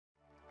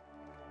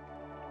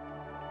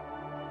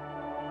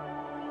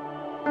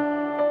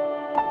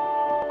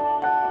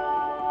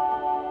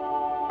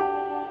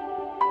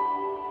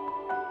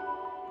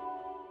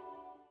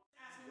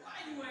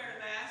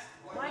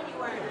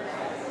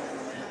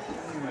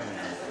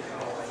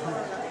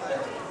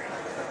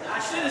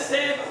should have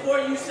said it before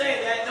you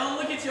say that. Don't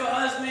look at your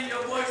husband,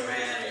 your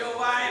boyfriend, or your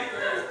wife,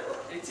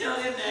 and tell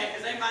them that,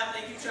 because they might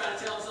think you're trying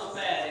to tell them something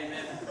bad.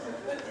 Amen.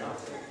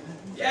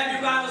 You have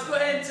your Bibles, go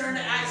ahead and turn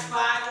to Acts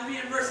 5. We'll be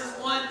in verses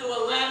 1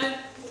 through 11.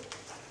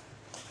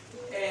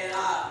 And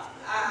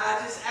I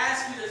just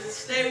ask you to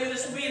stay with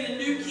us. We'll be in the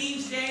New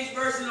King James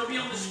Version. It'll be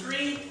on the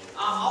screen.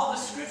 All the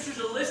scriptures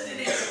are listed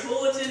in the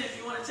bulletin. If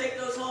you want to take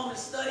those home and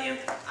study them,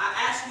 I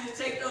ask you to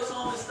take those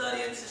home and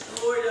study them.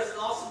 Sister Lori does an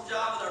awesome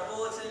job with our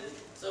bulletin.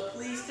 So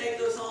please take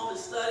those home and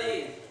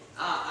study.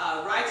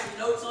 Write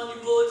your notes on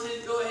your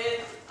bulletin. Go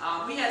ahead.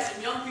 We had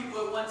some young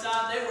people at one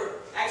time. They were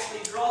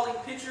actually drawing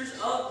pictures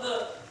of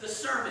the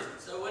sermon.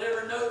 So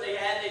whatever note they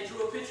had, they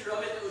drew a picture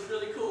of it. It was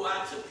really cool.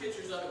 I took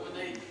pictures of it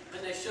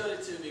when they showed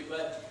it to me.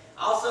 But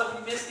also, if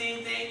you missed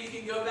anything, you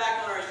can go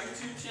back on our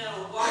YouTube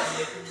channel and watch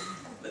it.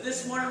 But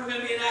this morning we're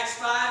going to be in Acts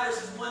 5,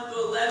 verses 1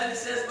 through 11. It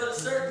says, "But a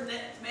certain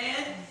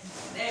man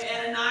named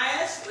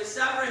Ananias, with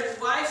Sapphira his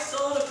wife,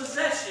 sold a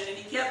possession, and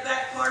he kept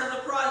back part of the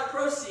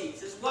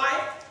proceeds. His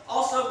wife,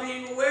 also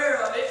being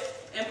aware of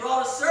it, and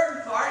brought a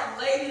certain part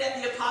and laid it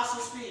at the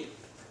apostles' feet.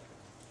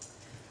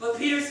 But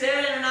Peter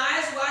said,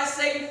 Ananias, why has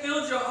Satan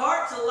filled your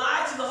heart to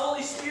lie to the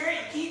Holy Spirit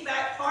and keep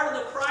back part of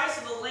the price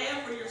of the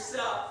land for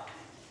yourself?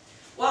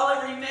 While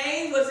it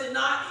remained, was it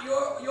not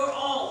your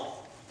own?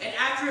 And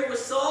after it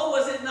was sold,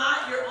 was it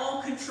not your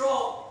own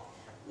control?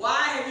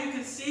 Why have you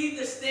conceived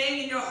this thing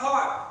in your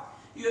heart?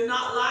 You have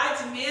not lied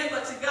to men,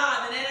 but to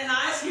God." Then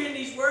Ananias, hearing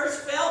these words,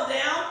 fell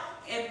down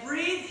and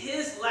breathed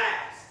his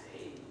last.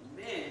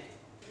 Amen.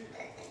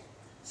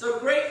 So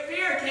great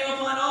fear came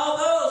upon all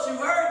those who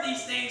heard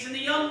these things, and the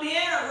young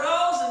men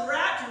arose and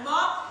wrapped him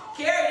up,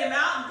 carried him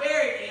out, and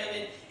buried him.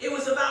 And it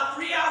was about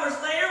 3 hours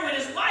later when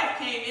his wife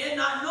came in,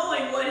 not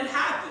knowing what had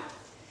happened.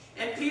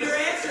 And Peter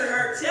answered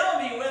her, "Tell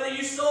me whether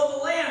you sold the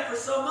land for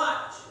so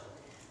much."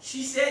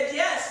 She said,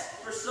 "Yes,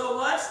 for so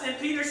much." Then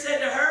Peter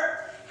said to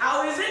her,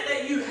 "How is it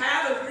that you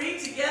have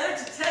agreed together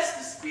to test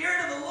the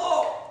Spirit of the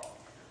Lord?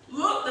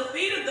 Look, the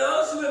feet of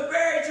those who have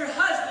buried your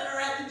husband are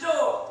at the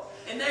door,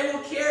 and they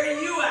will carry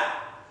you out."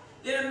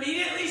 Then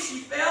immediately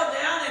she fell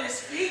down at his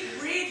feet,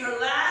 breathed her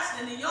last,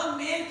 and the young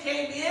men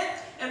came in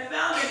and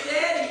found her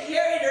dead and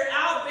carried her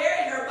out,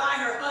 buried her by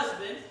her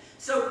husband.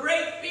 So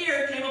great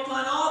fear came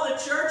upon all the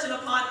church and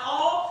upon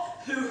all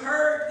who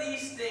heard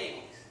these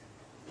things.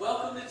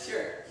 Welcome to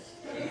church.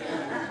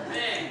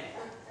 Amen.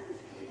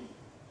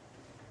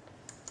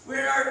 We're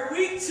in our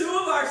week 2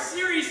 of our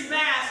series,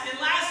 Mask. And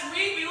last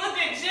week we looked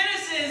at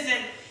Genesis,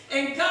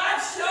 and God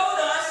showed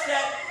us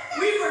that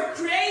we were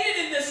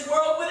created in this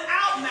world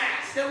without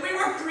masks. That we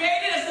were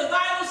created, as the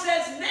Bible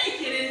says,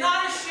 naked and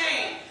not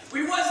ashamed.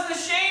 We wasn't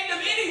ashamed of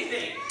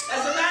anything.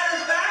 As a matter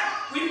of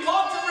fact, we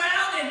walked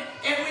around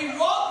and we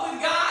walked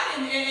with God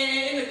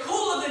in the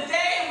cool of the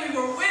day, and we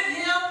were with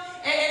Him.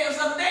 And it was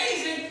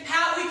amazing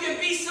how we could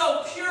be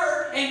so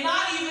pure and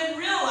not even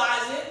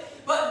realize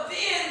it. But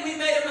then we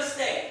made a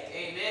mistake.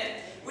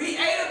 Amen. We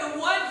ate of the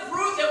one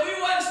fruit that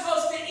we weren't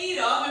supposed to eat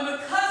of, and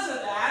because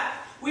of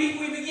that, we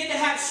begin to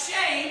have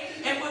shame.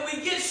 And when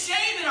we get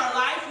shame in our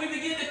life, we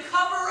begin to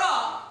cover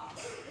up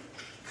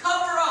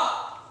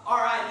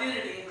our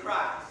identity in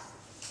Christ.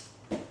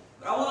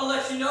 But I want to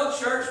let you know,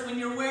 church, when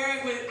you're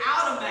wearing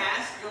without a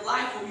mask, your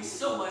life will be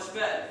so much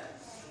better.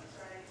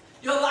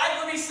 Your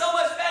life will be so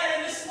much better.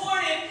 And this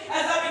morning,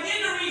 as I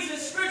begin to read the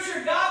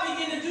scripture, God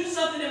began to do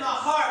something in my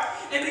heart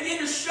and begin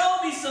to show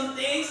me some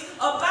things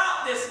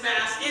about this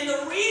mask and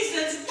the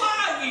reasons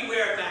why we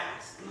wear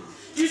masks.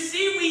 You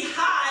see, we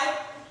hide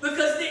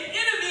because the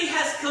enemy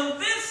has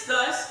convinced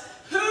us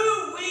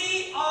who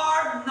we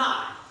are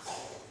not.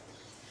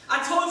 I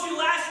told you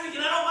last week,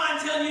 and I don't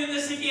mind telling you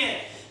this again,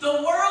 the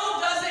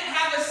world doesn't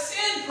have a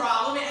sin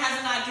problem, it has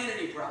an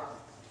identity problem.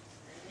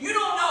 You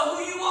don't know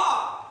who you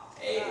are.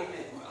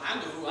 Amen. Well, I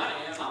know who I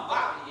am. I'm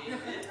Bobby.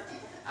 Amen.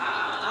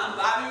 I'm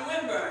Bobby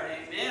Winburn.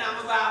 Amen.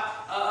 I'm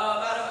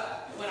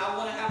about when I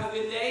want to have a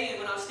good day, and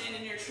when I'm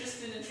standing near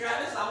Tristan and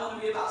Travis, I want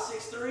to be about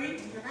 6'3",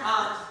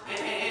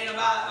 and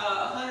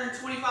about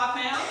 125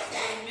 pounds.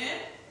 Amen.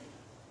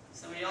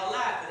 Some of y'all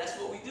laugh, but that's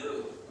what we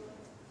do.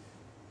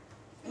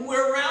 When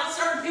we're around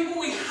certain people,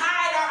 we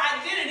hide our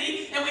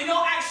identity, and we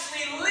don't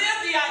actually live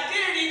the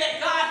identity that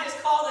God has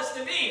called us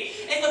to be.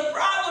 And the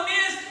problem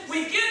is,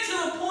 we get to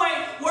the point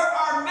where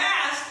our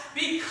mask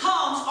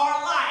becomes our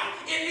life.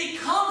 It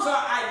becomes our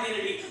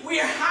identity.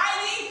 We are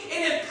hiding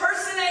and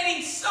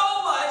impersonating so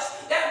much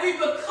that we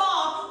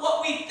become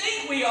what we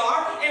think we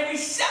are, and we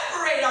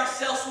separate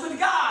ourselves with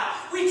God.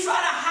 We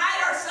try to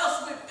hide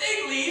ourselves with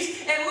fig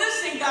leaves, and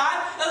listen,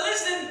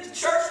 listen,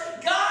 church,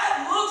 God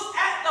looks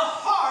at the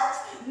heart,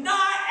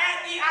 not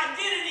at the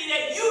identity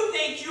that you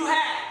think you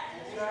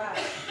have.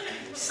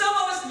 Some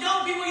of us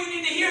young people, you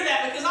need to hear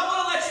that, because I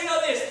want to let you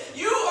know this.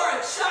 You are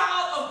a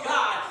child of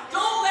God.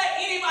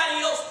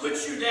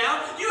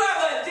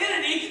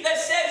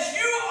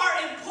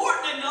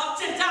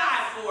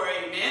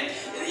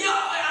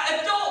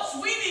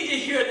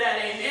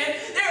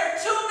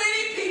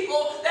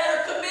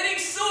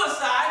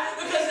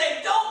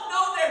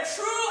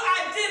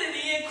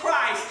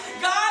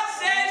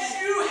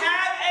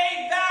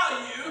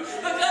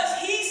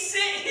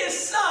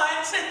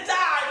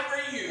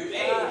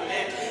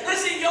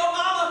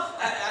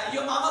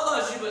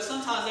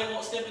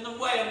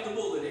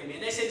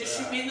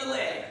 the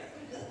leg.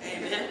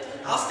 Amen.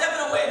 I'll step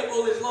it away in the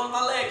bullet as long as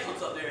my leg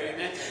comes up there.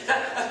 Amen.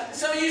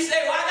 Some of you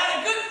say, well, I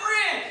got a good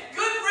friend.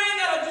 Good friend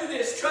that'll do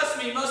this. Trust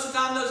me, most of the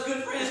time those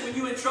good friends, when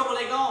you're in trouble,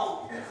 they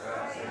gone.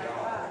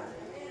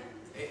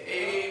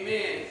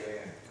 Amen.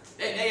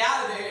 They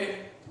out of there.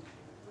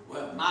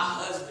 Well, my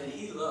husband,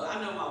 he loves,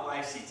 I know my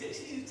wife, she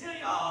tell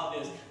you all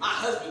this. My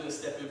husband will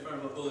step in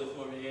front of a bullet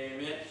for me,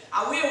 amen.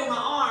 I will with my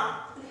arm.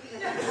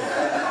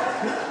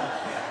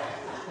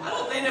 I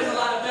don't think there's a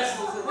lot of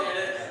vegetables in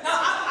there. No,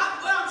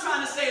 what I'm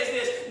trying to say is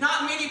this.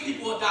 Not many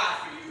people will die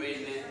for you,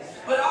 amen.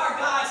 But our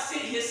God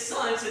sent His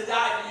Son to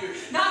die for you.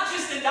 Not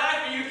just to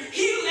die for you.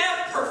 He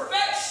left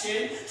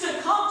perfection to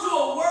come to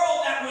a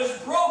world that was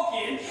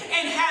broken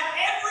and had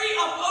every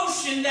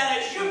emotion that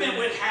a human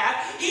would have.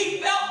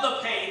 He felt the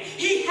pain.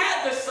 He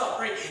had the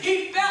suffering.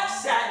 He felt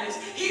sadness.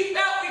 He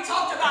felt, we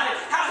talked about it,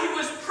 how He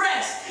was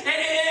pressed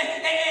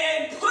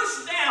and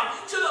pushed down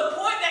to the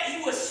point that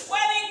He was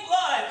sweating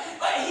blood.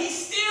 But He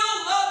still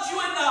loved you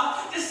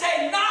enough to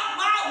say, not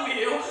my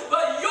will,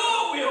 but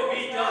your will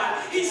be done.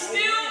 He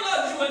still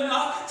loved you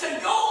enough to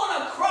go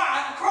on a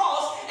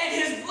cross and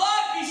His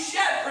blood be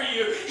shed for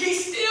you. He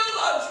still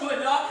loves you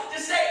enough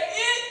to say,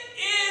 it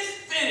is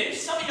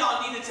finished. Some of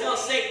y'all need to tell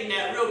Satan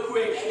that real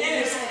quick.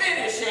 It is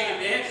finished,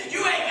 amen.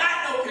 You ain't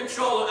got no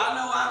control. I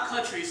know I'm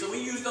country, so we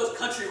use those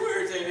country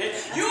words, amen.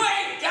 You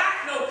ain't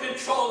got no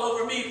control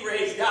over me,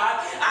 praise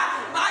God.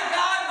 My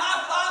God, my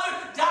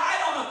Father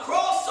died on the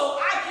cross so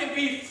I can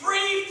be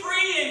free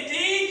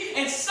indeed.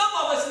 And some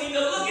of us need to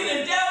look at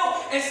the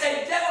devil and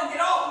say, devil,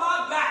 get off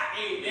my back,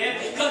 amen.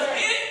 Because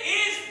it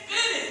is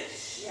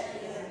finished.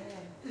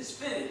 It's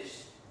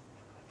finished.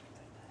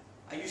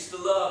 I used to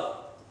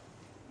love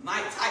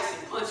Mike Tyson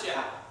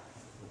Punch-Out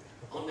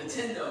on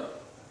Nintendo.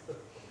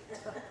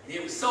 And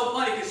it was so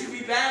funny because you'd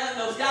be battling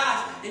those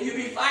guys and you'd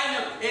be fighting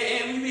them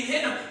and you'd be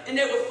hitting them and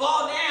they would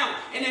fall down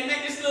and they'd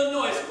make this little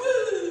noise,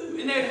 woo,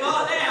 and they'd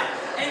fall down.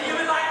 And you'd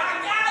be like, I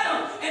got him.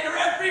 And the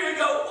referee would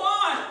go,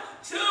 1,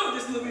 2.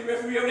 This little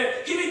referee over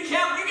there, he would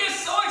count. You get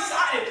so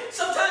excited.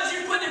 Sometimes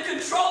you put the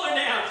controller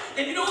down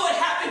and you know what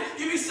happened?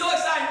 You'd be so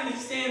excited when he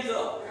stands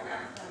up.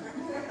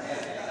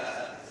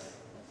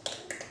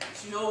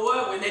 You know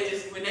what? When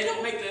they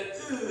don't make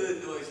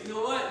the noise, you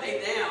know what?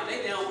 They down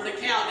for the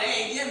count. They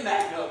ain't getting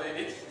back up,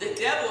 baby. The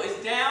devil is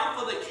down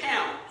for the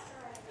count.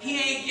 He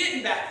ain't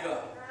getting back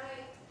up.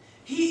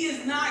 He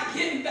is not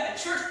getting back.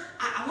 Church,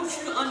 I want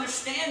you to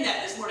understand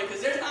that this morning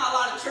because there's not a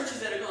lot of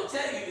churches that are going to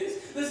tell you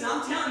this. Listen,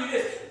 I'm telling you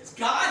this.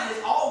 God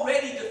has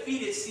already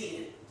defeated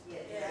sin.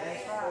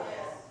 Yes.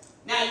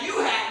 Now you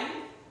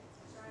hadn't.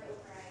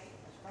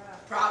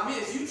 Problem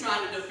is, you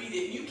trying to defeat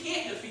it. You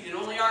can't defeat it.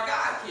 Only our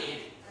God can.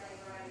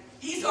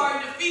 He's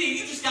already defeated.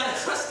 You just got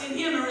to trust in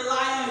Him and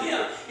rely on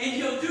Him, and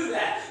He'll do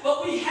that.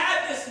 But we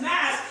have this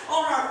mask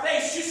on our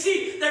face. You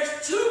see, there's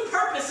 2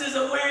 purposes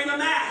of wearing a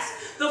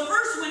mask. The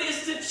first one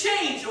is to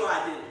change your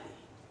identity.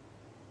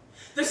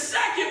 The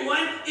second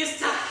one is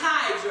to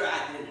hide your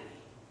identity.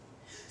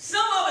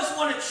 Some of us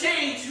want to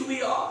change who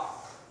we are.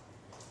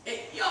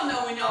 Y'all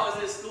know when y'all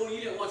was in school,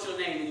 you didn't want your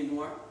name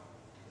anymore.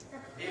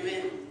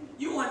 Amen.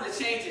 You wanted to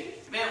change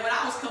it. Man, when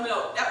I was coming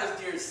up, that was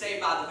during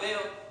Saved by the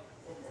Bell.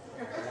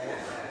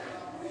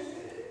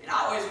 And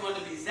I always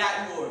wanted to be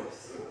Zach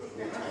Morris.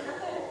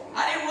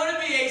 I didn't want to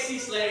be A.C.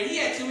 Slater. He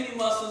had too many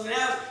muscles. And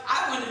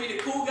I wanted to be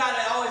the cool guy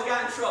that always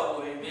got in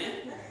trouble.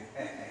 Amen.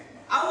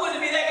 I wanted to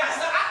be that guy.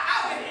 So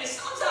and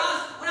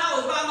sometimes when I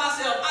was by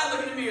myself, I'd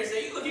look in the mirror and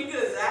say, you looking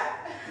good,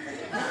 Zach.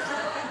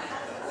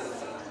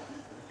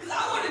 Because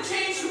I wanted to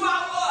change who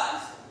I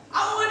was.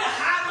 I wanted to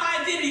hide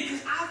my identity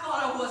because I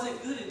thought I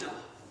wasn't good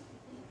enough.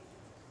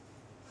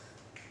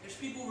 There's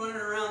people running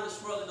around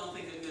this world that don't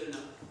think they're good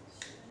enough.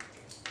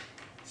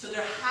 So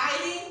they're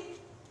hiding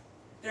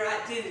their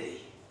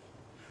identity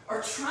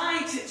or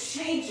trying to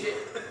change it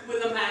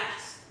with a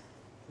mask.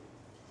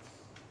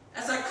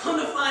 As I come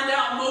to find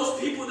out, most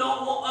people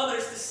don't want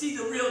others to see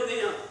the real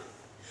them.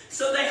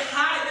 So they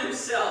hide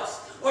themselves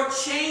or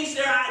change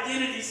their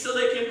identity so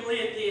they can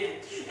blend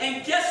in.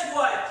 And guess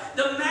what?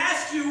 The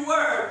mask you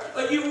wear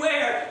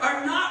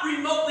are not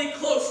remotely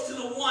close to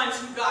the ones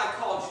who God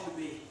called you to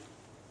be.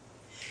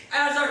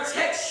 As our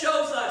text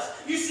shows us,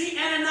 you see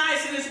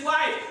Ananias and his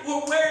wife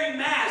were wearing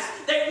masks.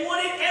 They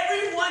wanted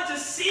everyone to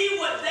see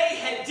what they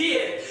had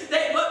did.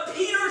 But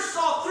Peter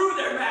saw through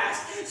their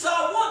masks. So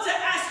I want to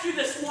ask you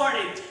this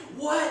morning,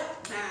 what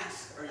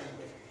mask are you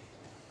wearing?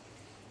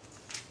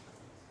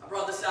 I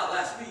brought this out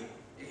last week.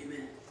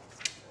 Amen.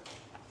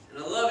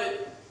 And I love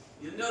it.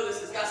 You'll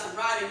notice it's got some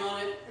writing on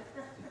it.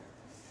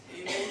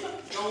 Amen.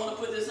 You don't want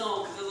to put this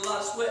on because there's a lot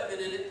of sweat in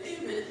it.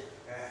 Amen.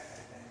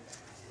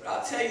 But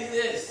I'll tell you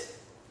this.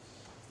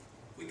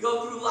 We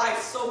go through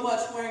life so much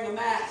wearing a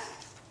mask.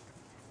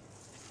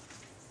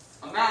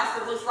 A mask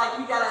that looks like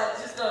we got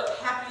just a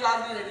happy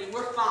identity.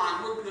 We're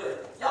fine. We're good.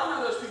 Y'all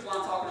know those people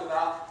I'm talking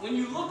about. When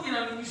you look at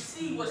them and you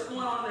see what's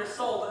going on in their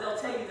soul, but they'll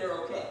tell you they're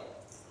okay.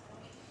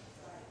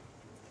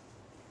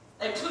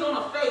 They put on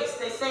a face.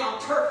 They say, I'm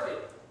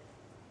perfect.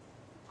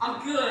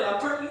 I'm good.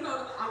 I'm perfect. You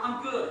know,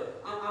 I'm good.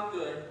 I'm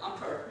good. I'm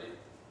perfect.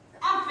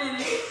 I'm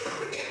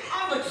finished.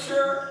 I'm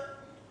mature.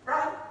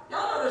 Right?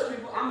 Y'all know those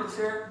people. I'm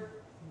mature.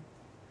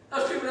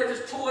 Those people that are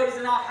just toys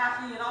and all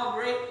happy and all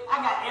great.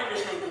 I got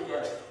everything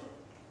together.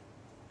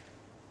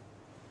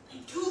 They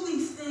do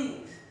these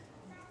things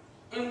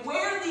and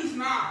wear these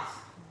masks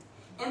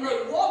and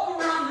they walk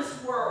around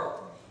this world.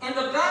 And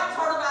the bad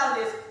part about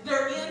it is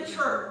they're in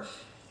church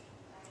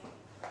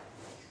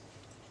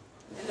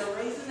and they're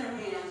raising their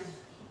hands,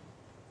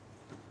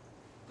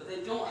 but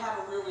they don't have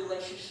a real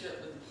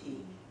relationship with the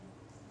King.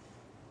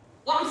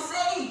 Well, I'm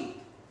saved.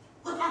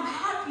 Look, I'm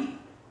happy.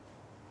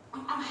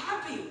 I'm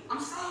happy.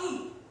 I'm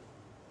saved.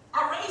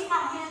 I raised my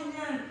hand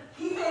here and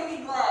he made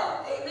me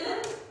glad.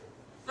 Amen.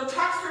 The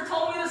pastor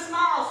told me to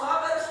smile, so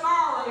I better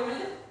smile.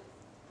 Amen.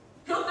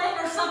 He'll think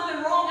there's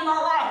something wrong in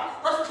my life.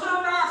 Let's put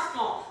a mask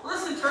on.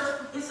 Listen,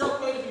 church, it's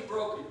okay to be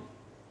broken.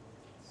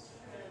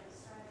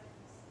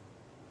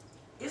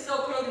 It's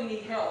okay to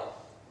need help.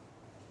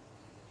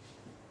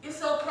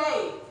 It's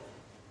okay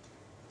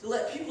to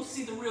let people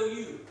see the real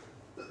you.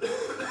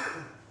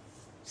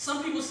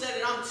 Some people say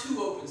that I'm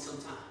too open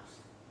sometimes.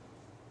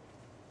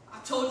 I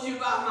told you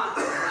about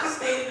my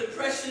state of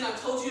depression. I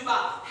told you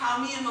about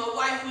how me and my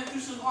wife went through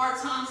some hard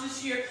times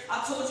this year.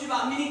 I told you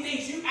about many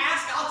things. You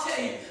ask, I'll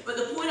tell you. But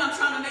the point I'm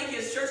trying to make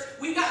is, church,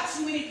 we've got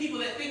too many people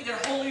that think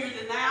they're holier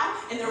than thou,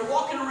 and they're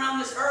walking around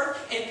this earth,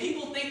 and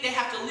people think they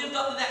have to live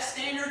up to that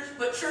standard.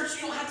 But church,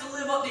 you don't have to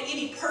live up to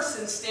any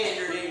person's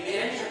standard,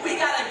 amen? We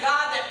got a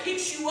God that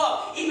picks you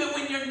up even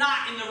when you're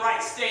not in the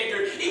right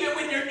standard, even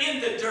when you're in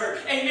the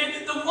dirt,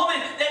 amen? The woman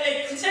that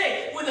they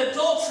say with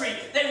adultery,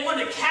 they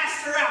wanted to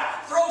cast her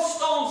out, throw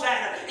stones at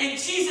her, and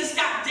Jesus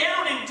got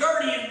down and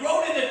dirty and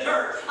wrote in the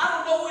dirt. I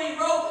don't know what he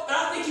wrote, but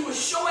I think he was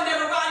showing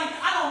everybody,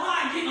 I don't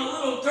mind getting a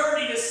little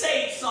dirty to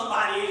save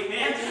somebody,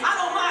 amen? I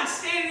don't mind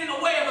standing in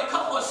the way of a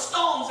couple of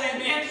stones,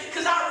 amen?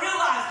 Because I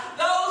realize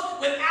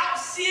those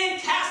without sin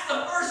cast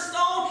the first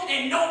stone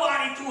and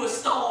nobody threw a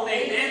stone,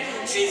 amen?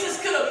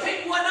 Jesus could have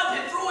picked one up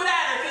and threw it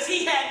at her because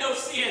he had no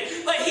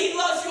sin, but he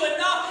loves you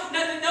enough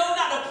not to know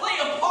not to play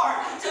a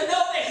part, to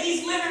know that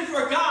he's living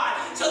for God,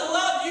 to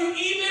love you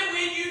even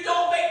when you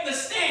don't make the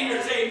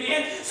standards,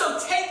 amen? So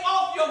take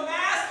off your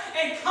mask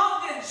and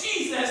come to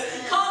Jesus.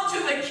 Come to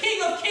the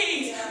King of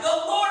Kings, the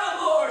Lord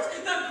of Lords,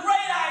 the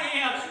great I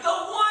am, the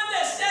one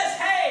that says,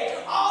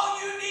 hey, all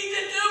you need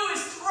to do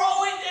is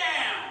throw it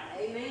down.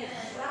 Amen.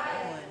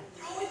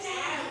 Throw it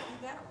down.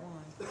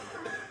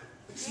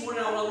 This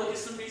morning I want to look at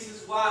some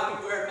reasons why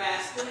we wear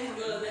masks. Go ahead and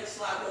go to the next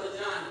slide, Brother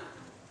John.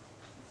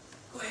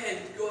 Go ahead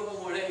and go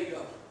one more. There you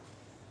go.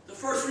 The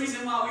first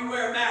reason why we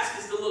wear a mask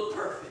is to look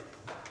perfect.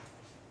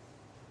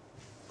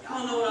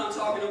 Y'all know what I'm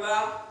talking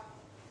about.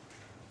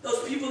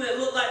 Those people that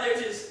look like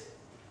they're just,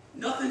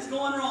 nothing's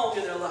going wrong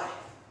in their life.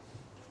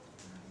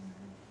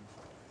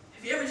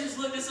 Have you ever just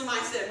looked at somebody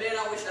and said, man,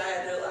 I wish I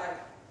had their life?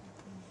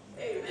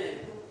 Hey, man.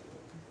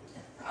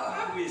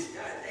 I wish,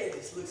 God, they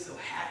just look so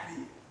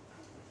happy.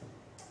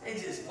 They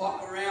just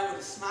walk around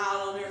with a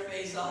smile on their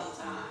face all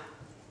the time.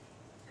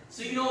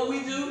 So you know what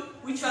we do?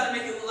 We try to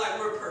make it look like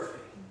we're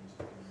perfect.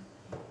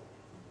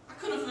 I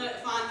couldn't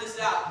find this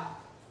out.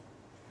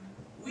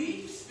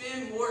 We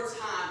spend more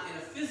time in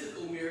a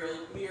physical mirror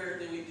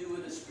than we do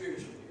in a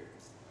spiritual mirror.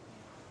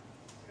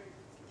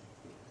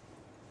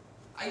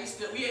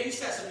 We used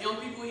to have some young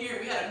people here.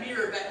 We had a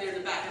mirror back there in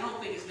the back. I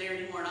don't think it's there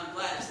anymore, and I'm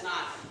glad it's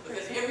not.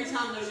 Because every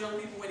time those young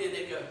people went in,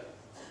 they'd go.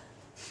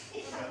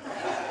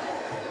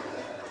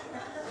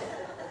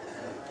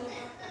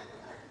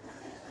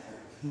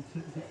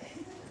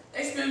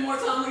 They spend more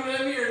time looking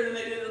at a mirror than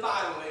they did in the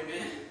Bible,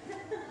 amen?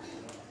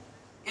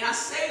 And I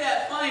say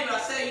that funny, but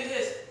I say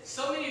this.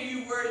 So many of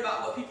you worried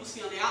about what people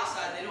see on the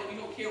outside, you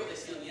don't care what they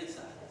see on the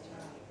inside.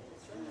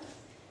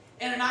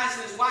 Ananias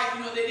and his wife,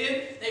 you know what they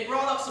did? They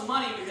brought up some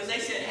money because they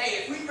said,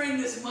 hey, if we bring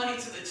this money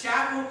to the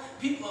chapel,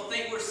 people will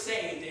think we're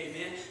saved,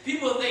 amen?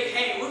 People will think,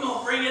 hey, we're going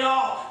to bring it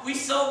all. We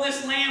sold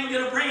this land, we're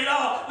going to bring it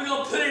all. We're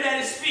going to put it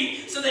at his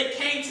feet. So they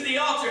came to the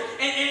altar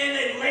and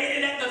they laid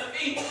it at the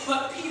feet.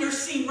 But Peter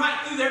seen right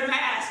through their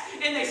mask.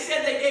 And they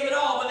said they gave it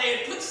all, but they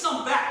had put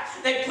some back.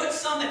 They put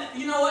some that,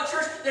 you know what,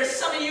 church? There's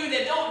some of you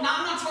that don't,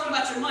 now I'm not talking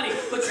about your money,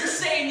 but you're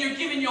saying you're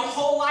giving your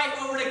whole life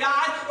over to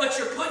God, but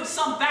you're putting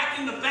some back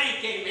in the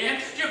bank,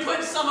 amen? You're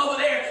putting some over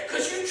there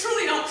because you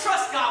truly don't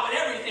trust God with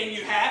everything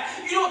you have.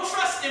 You don't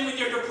trust Him with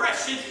your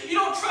depression. You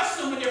don't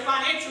trust Him with your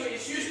financial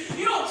issues.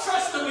 You don't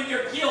trust Him with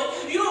your guilt.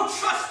 You don't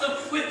trust Him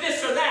with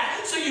this or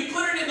that. So you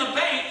put it in the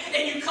bank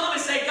and you come and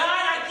say, God,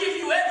 I give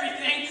you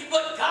everything,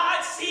 but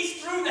God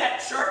sees through that,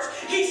 church.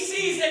 He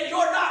sees that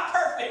you're not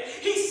perfect.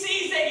 He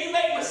sees that you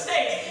make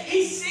mistakes.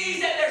 He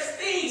sees that there's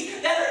things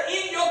that are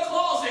in your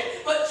closet.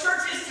 But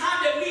church, it's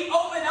time that we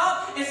open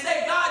up and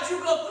say, God,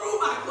 you go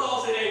through my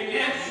closet,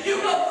 amen. You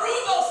go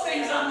through those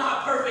things I'm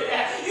not perfect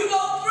at. You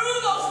go through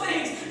those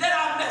things that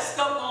I messed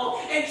up on.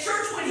 And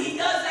church, when He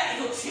does that,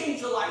 He'll change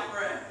your life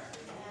forever.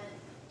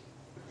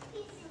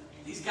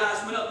 These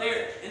guys went up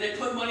there and they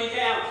put money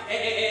down.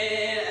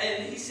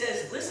 And he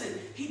says, listen,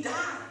 he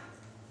died.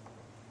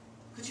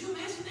 Could you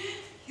imagine that?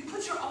 You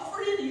put your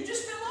offering in and you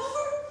just fell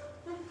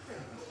over?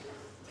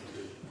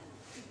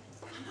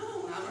 I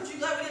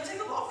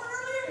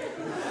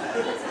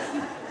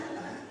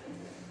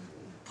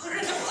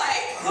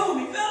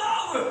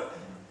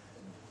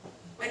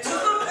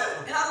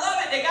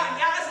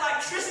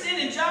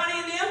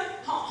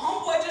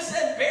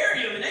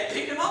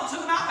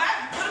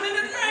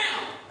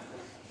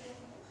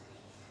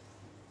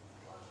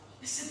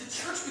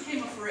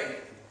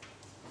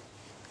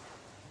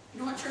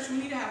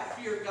have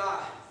a fear of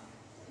God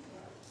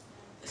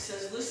that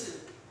says, listen,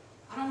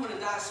 I don't want to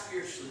die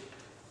spiritually.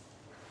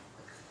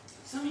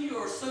 Some of you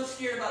are so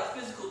scared about a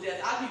physical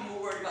death. I'd be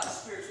more worried about a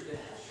spiritual death.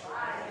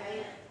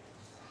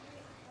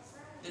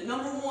 The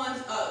number one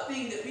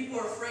thing that people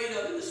are afraid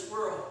of in this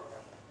world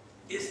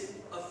is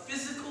a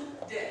physical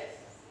death.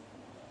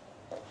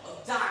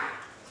 Of dying.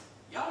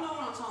 Y'all know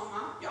what I'm talking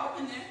about. Y'all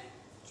been there.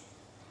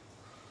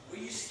 Were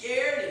you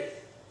scared?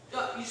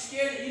 You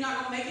scared that you're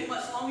not going to make it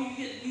much longer?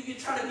 You get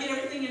try to get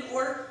everything in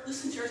order?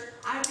 Listen, church,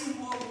 I'd be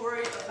more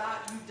worried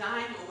about you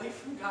dying away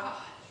from God.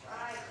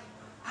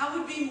 I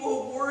would be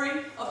more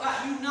worried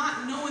about you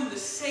not knowing the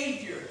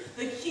Savior,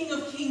 the King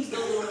of Kings, the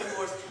Lord of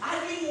Lords.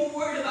 I'd be more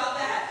worried about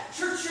that.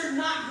 Church, you're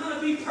not going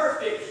to be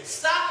perfect.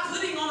 Stop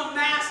putting on a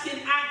mask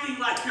and acting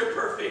like you're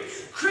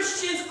perfect.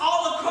 Christians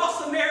all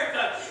across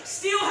America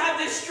still have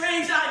this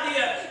strange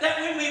idea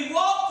that when we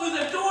walk through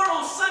the door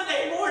on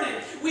Sunday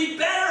morning, we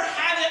better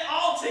have it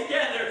all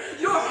together.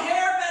 Your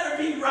hair better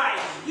be right.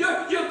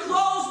 Your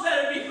clothes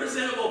better be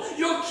presentable.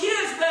 Your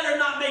kids better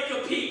not make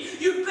a peep.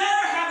 You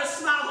better have a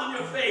smile on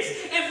your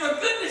face. And for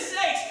goodness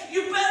sakes,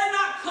 you better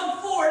not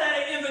come forward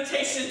at an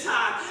invitation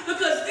time,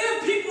 because then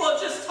people will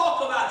just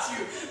talk about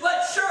you.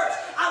 But church,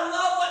 I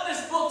love what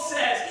this book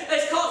says.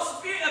 It's called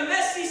A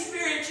Messy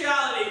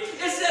Spirituality.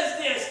 It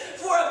says this: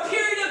 for a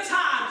period of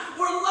time,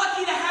 we're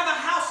lucky to have a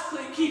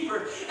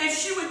housekeeper, and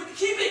she would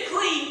keep it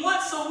clean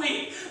once a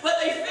week. But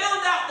they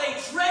found out they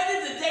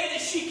dreaded the day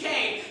that she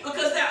came,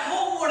 because that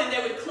whole morning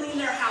they would clean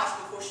their house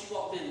before she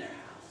walked in their house.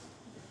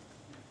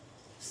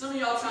 Some of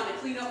y'all trying to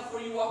clean up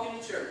before you walk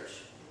into church.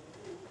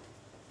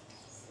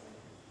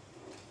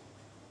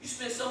 You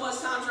spend so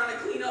much time trying to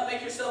clean up,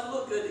 make yourself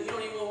look good, that you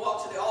don't even want to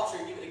walk to the altar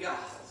and give it to God.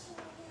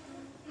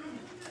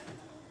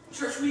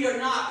 Church, we are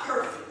not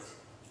perfect.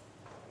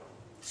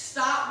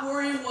 Stop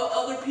worrying what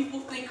other people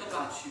think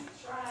about you.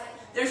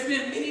 There's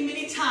been many,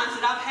 many times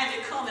that I've had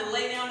to come and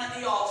lay down at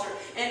the altar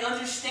and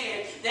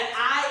understand that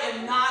I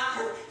am not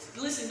perfect.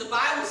 Listen, the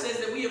Bible says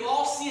that we have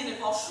all sinned and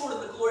fall short of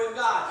the glory of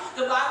God.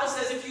 The Bible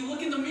says if you look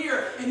in the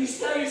mirror and you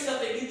tell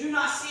yourself that you do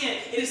not sin,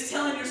 it is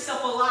telling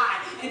yourself a lie.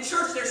 In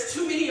church, there's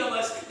too many of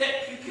us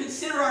that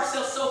consider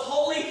ourselves so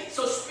holy,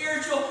 so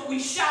spiritual. We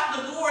shout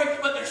the glory,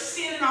 but there's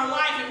sin in our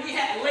life and we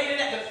hadn't laid it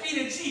at the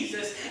feet of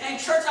Jesus. And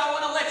church, I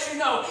want to let you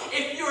know,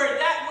 if you are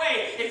that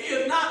way, if you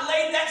have not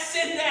laid that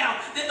sin down,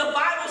 then the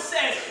Bible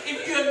says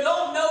if you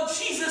don't know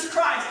Jesus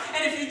Christ,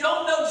 and if you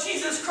don't know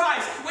Jesus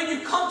Christ, when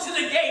you come to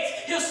the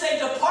gates, He'll say,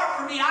 depart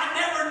from me, I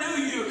never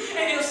knew you.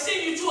 And He'll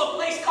send you to a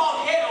place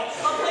called hell,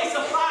 a place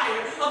of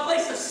fire, a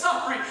place of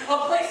suffering, a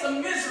place of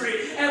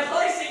misery, and a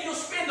place that you'll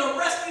spend the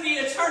rest of the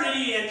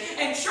eternity in.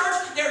 And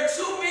church, there are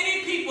too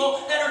many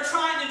people that are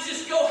trying to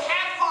just go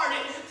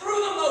half-hearted through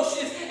the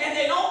motions, and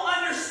they don't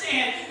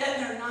understand that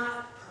they're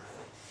not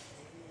perfect.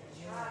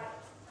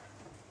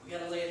 We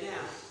got to lay it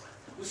down.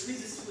 Which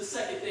leads us to the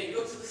second thing.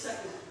 Go to the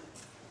second one.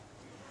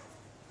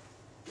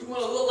 We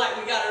want to look like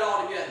we got it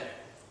all together.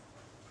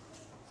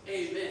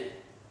 Amen.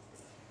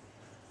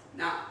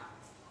 Now,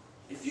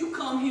 if you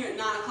come here at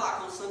 9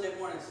 o'clock on Sunday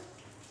mornings,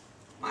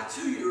 my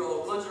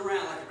 2-year-old runs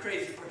around like a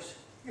crazy person.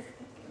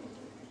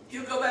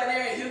 He'll go back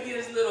there and he'll get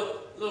his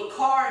little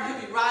car and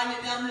he'll be riding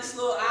it down this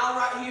little aisle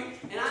right here.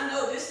 And I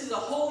know this is a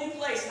holy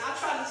place. And I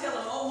tried to tell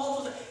him,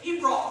 he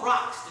brought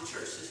rocks to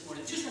church this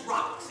morning. Just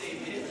rocks,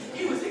 amen.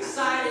 He was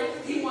excited.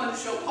 He wanted to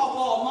show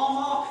Papa and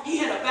Mama. He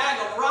had a bag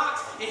of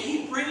rocks and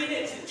he bringing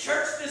it to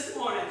church this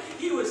morning.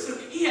 He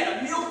had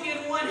a milk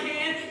in one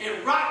hand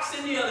and rocks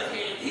in the other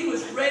hand. He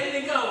was ready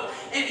to go.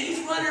 And he's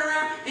running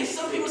around. And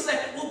some people say,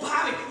 well,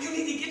 Bobby, you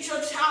need to get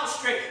your child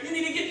straight. You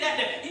need to get that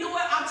there. You know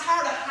what? I'm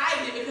tired of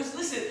hiding it, because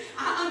listen,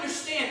 I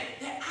understand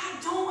that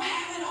I don't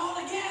have it all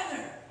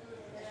together.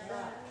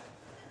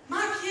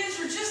 My kids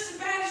are just as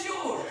bad as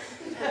yours.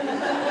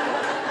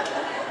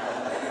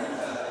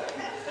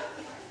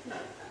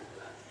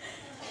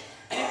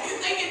 And if you're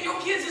thinking your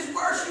kids is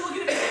worse, you look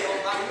at it and say,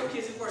 oh, Bobby, your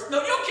kids is worse.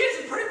 No, your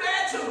kids are pretty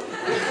bad too.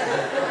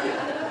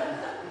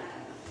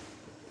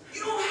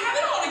 You don't have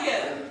it all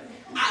together.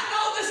 I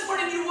know this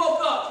morning you woke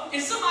up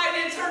and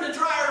somebody didn't turn the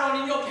dryer on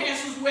and your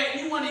pants was wet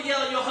and you wanted to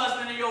yell at your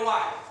husband or your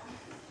wife.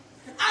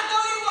 I know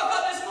you woke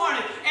up this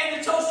morning and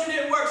the toaster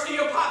didn't work, so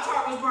your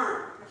Pop-Tart was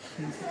burned.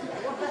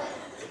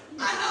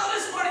 I know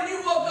this morning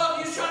you woke up,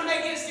 you was trying to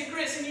make instant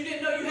grits and you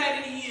didn't know you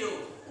had any yield.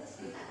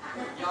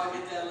 Y'all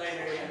get that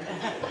later.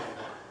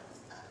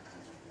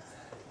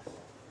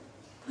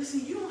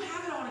 Listen, you don't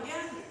have it all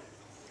together.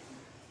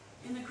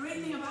 And the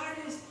great thing about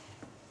it is,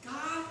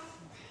 God,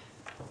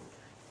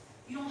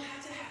 you don't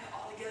have to have it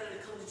all together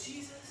to come to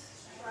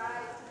Jesus.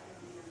 Right.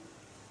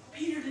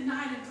 Peter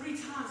denied Him 3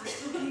 times and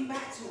still came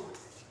back to Him.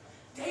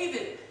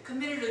 David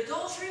committed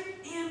adultery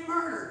and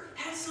murder,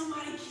 had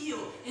somebody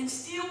killed, and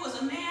still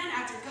was a man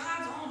after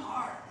God's own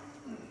heart.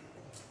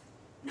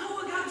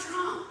 Noah got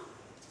drunk.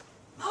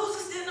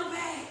 Moses didn't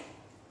obey.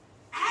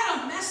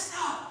 Adam messed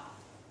up.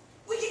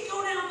 We can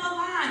go down the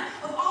line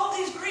of all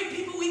these great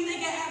people we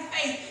think have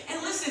faith.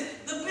 And listen,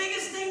 the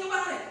biggest thing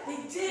about it, they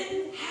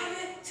didn't have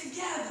it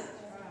together.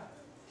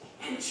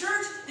 And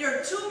church, there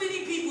are too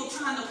many people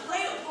trying to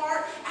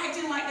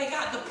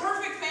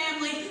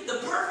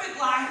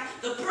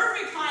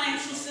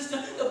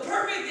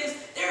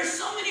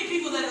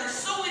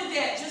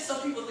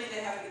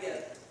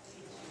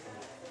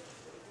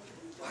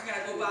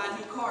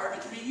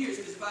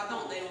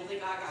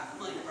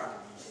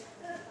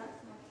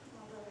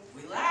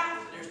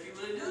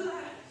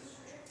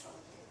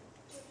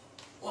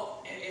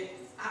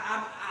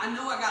I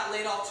know I got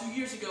laid off 2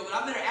 years ago, but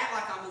I better act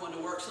like I'm going to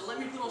work. So let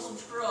me put on some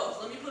scrubs.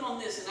 Let me put on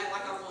this and act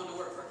like I'm going to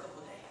work for a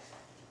couple of days.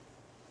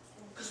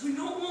 Because we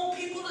don't want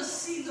people to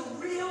see the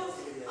real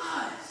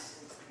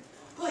us.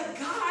 But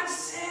God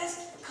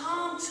says,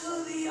 come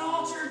to the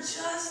altar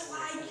just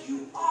like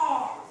you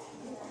are.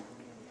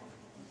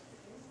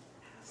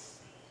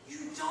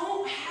 You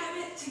don't have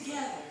it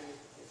together.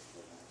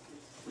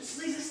 Which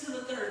leads us to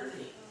the third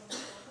thing.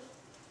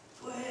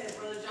 Go ahead,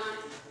 Brother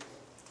Johnny.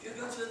 You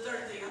go to the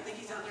third thing. I think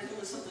he's out there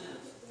doing something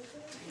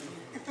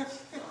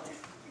else.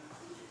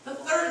 The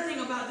third thing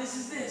about this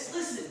is this.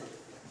 Listen,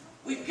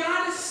 we've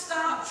got to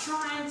stop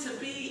trying to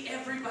be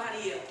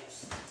everybody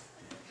else.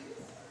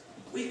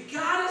 We've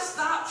got to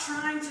stop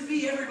trying to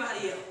be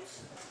everybody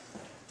else.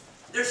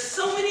 There's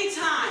so many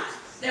times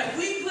that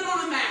we put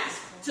on a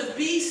mask to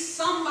be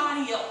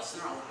somebody else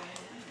in our life.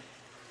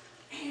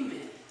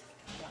 Amen.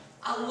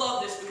 I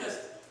love this because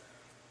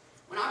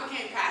when I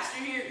became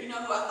pastor here, you know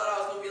who I thought I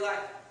was going to be like?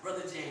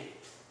 Brother James.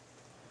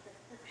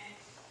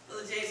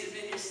 Brother James had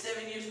been here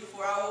 7 years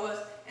before I was.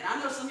 And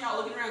I know some of y'all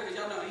looking around because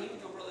y'all know he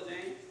ain't no Brother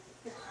James.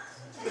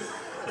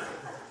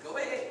 Go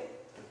ahead.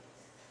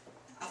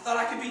 I thought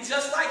I could be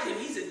just like him.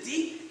 He's a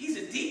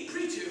deep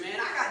preacher,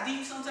 man. I got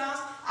deep sometimes.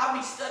 I'll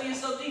be studying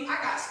so deep,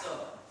 I got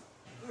stuff.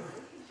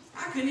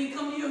 I couldn't even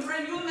come to you and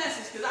bring you a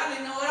message because I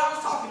didn't know what I was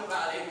talking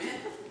about,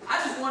 amen.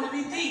 I just wanted to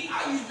be deep.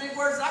 I use big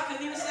words that I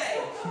couldn't even say.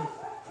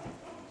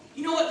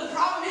 You know what the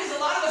problem is? A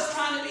lot of us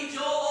trying to be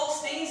Joel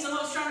Osteen, some of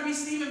us trying to be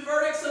Stephen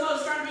Furtick, some of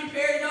us trying to be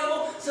Perry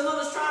Noble, some of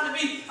us trying to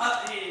be,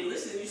 hey,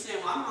 listen, you saying,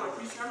 well, I'm not a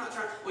preacher, I'm not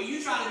trying, well,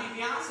 you trying to be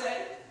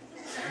Beyonce.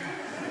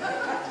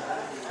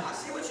 I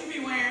see what you be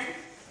wearing.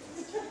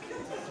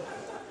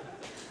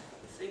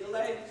 Single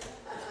lady.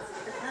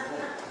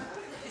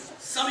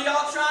 Some of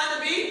y'all trying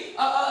to be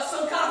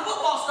some kind of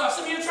football star.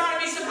 Some of you are trying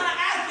to be some kind of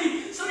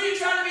athlete. Some of you are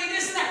trying to be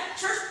this and that.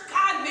 Church,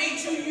 God made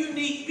you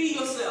unique. Be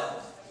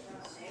yourself.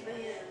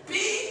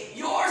 Be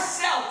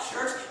yourself,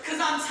 church, because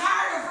I'm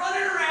tired of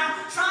running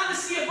around trying to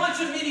see a bunch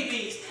of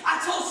mini-bees.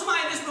 I told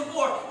somebody this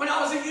before when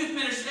I was a youth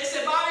minister. They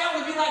said, Bobby, I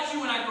want to be like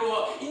you when I grow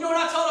up. You know what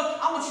I told them?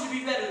 I want you to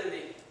be better than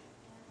me.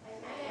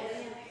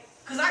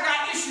 Because I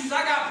got issues,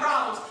 I got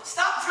problems.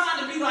 Stop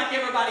trying to be like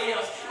everybody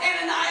else.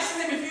 Ananias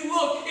and them, if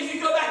you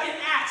go back in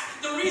Acts,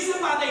 the reason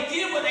why they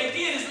did what they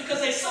did is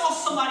because they saw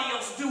somebody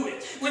else do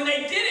it. When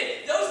they did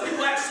it, those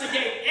people actually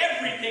gave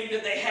everything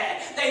that they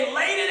had. They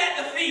laid it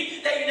at the feet.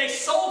 They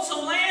sold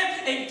some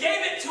land and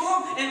gave it to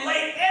them and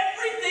laid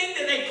everything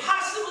that they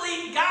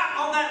possibly got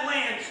on that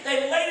land.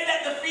 They laid it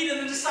at the feet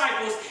of the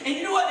disciples. And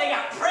you know what? They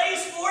got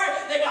praised for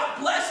it. They got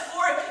blessed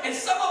for it. And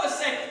some of us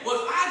say, well,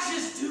 if I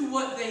just do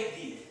what they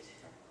did,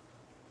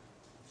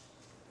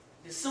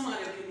 then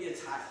somebody will give me a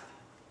title.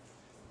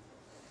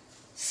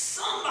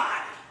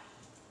 Somebody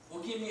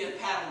will give me a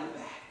pat on the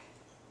back.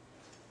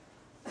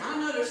 Now, I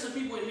know there's some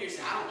people in here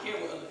saying, I don't care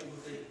what other people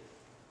think.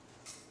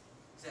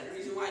 Is that the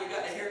reason why you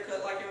got the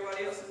haircut like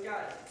everybody else has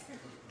got it?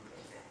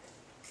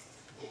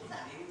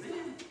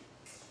 Amen.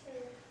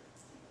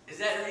 Is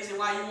that the reason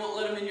why you won't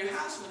let them in your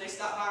house when they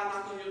stop by and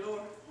knock on your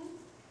door?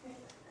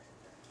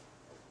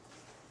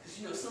 Because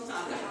you know,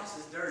 sometimes the house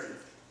is dirty.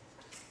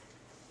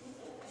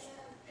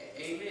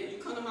 Amen. You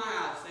come to my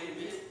house,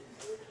 amen.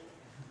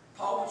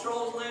 Paw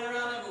Patrol's laying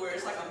around everywhere.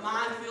 It's like a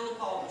minefield of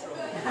Paw Patrol.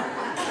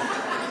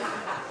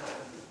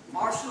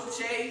 Marshall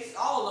Chase,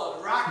 all of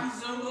them. Rocky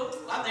Zumba.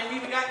 I think we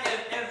even got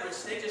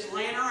Everest. They just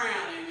laying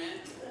around, amen.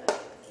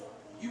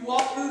 You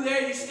walk through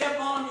there, you step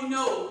on them, you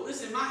know.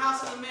 Listen, my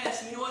house is a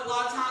mess. You know what? A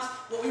lot of times,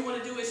 what we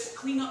want to do is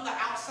clean up the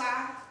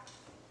outside.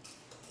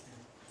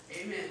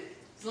 Amen.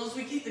 As long as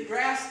we keep the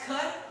grass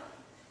cut,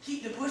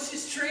 keep the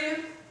bushes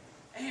trimmed.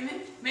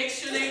 Amen. Make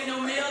sure there ain't no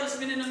mail that's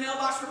been in the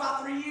mailbox for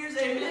about 3 years.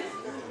 Amen.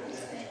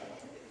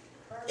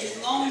 As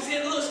long as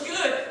it looks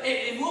good,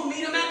 and we'll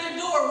meet them at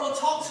the door. We'll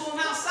talk to them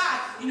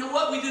outside. You know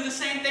what? We do the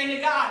same thing to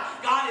God.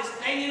 God is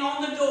banging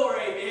on the door.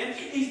 Amen.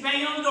 He's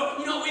banging on the door.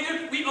 You know what we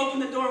do? We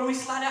open the door and we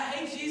slide out.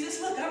 Hey, Jesus,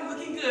 look, I'm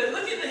looking good.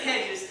 Look at the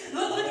hedges.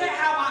 Look at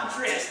how I'm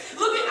dressed.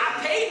 Look at,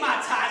 I paid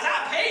my tithes.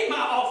 I paid my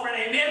offering.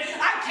 Amen.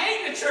 I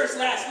came to church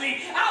last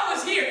week. I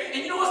was here.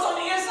 And you know what's on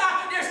the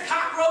inside? There's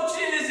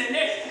cockroaches and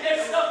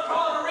there's stuff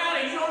crawling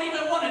around and you don't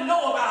even want to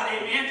know about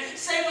it, man.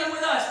 Same way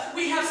with us.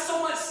 We have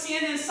so much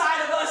sin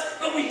inside of us,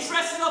 but we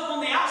dress it up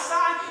on the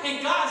outside,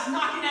 and God's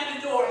knocking at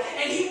the door,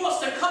 and He wants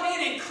to come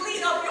in and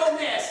clean up your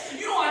mess.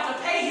 You don't have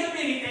to pay Him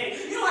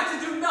anything. You don't have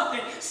to do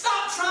nothing.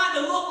 Stop trying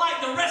to look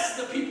like the rest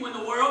of the people in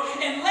the world,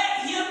 and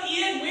let Him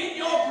in when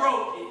you're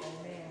broken.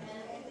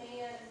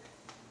 Amen.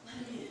 Let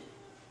Him in.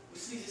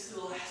 Which leads us to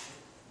the last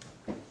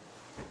one.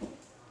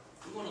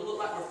 We want to look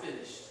like we're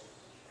finished.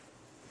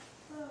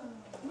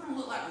 We want to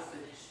look like we're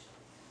finished.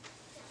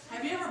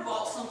 Have you ever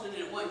bought something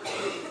and it wasn't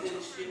completely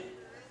finished yet?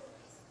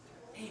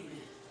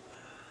 Amen.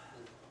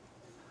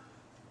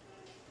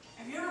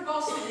 Have you ever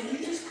bought something and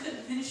you just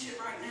couldn't finish it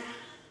right now?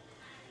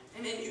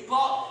 And then you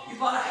bought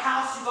a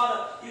house, you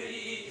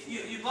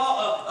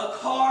bought a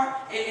car,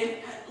 and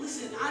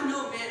Listen, I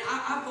know, man,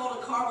 I bought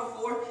a car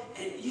before,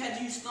 and you had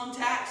to use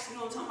thumbtacks, you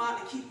know what I'm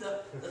talking about, to keep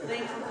the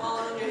thing from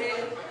falling on your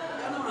head.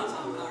 Y'all know what I'm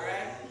talking about,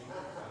 right?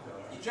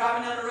 You're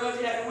driving down the road,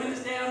 you have your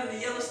windows down, and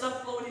the yellow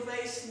stuff flow in your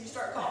face, and you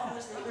start coughing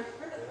and stuff.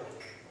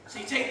 So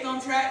you take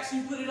thumbtacks,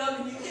 you put it up,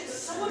 and you get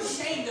so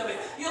ashamed of it.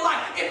 You're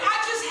like, if I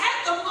just had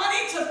the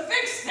money to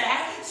fix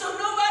that, so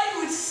nobody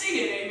would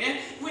see it, amen?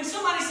 When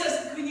somebody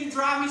says, can you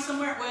drive me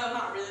somewhere? Well,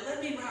 not really.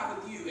 Let me ride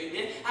with you,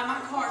 amen? And my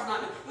car's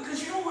not,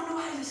 because you don't want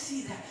nobody to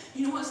see that.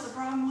 You know what's the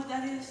problem with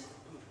that is?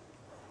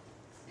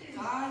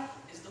 God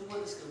is the one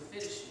that's going to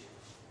finish you.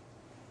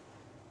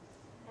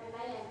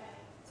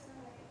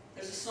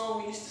 There's a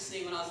song we used to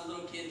sing when I was a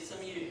little kid. Some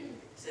of you, it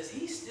says,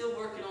 He's still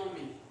working on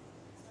me.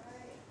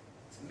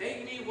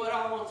 Make me what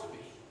I want to be.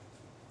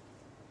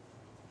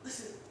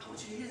 Listen, I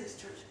want you to hear this,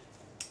 church.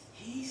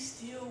 He's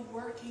still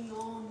working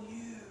on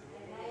you.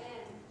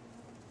 Amen.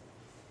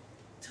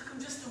 Took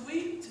him just a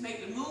week to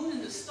make the moon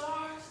and the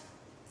stars,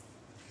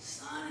 the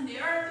sun and the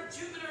earth, and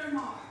Jupiter and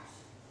Mars.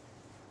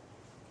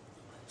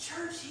 But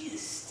church, he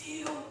is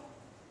still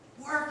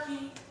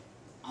working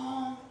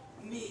on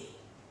me.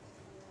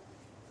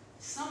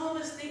 Some of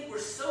us think we're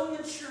so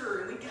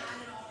mature and we got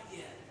it all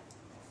together.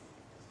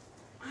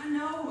 I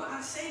know,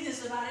 I say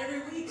this about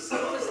every week. Some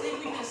of us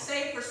think we've been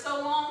saved for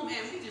so long,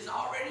 man, we just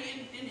already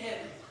in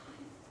heaven.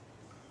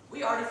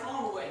 We already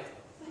flown away.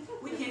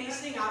 We can't even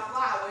sing I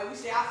fly away. We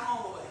say I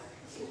flown away.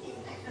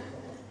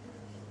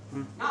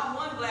 Not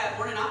one glad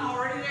morning, I'm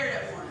already there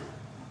that morning.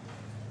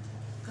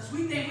 Because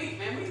we think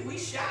we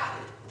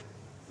shouted.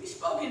 We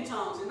spoke in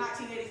tongues in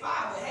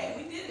 1985, but hey,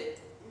 we did it.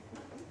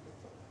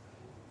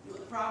 You know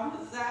what the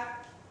problem is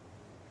that?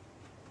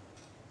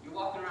 You're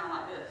walking around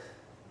like this.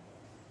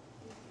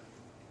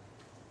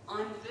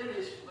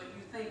 Unfinished, but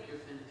you think you're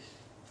finished.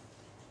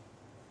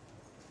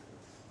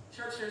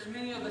 Church, there's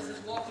many of us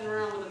that's walking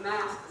around with a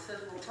mask that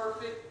says we're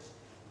perfect,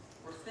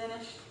 we're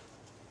finished,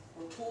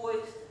 we're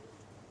poised.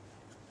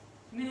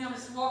 Many of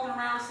us are walking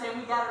around saying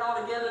we got it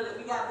all together, that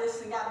we got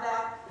this and got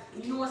that.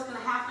 And you know what's going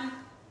to happen?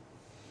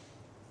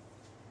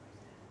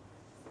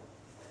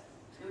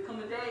 It's going to come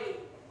a day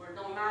where it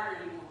don't matter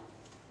anymore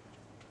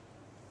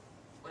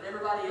what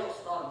everybody else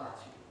thought about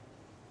you.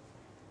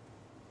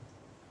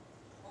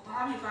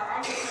 I mean, if I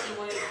act a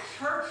certain way, the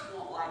church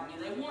won't like me.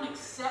 They won't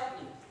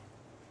accept me.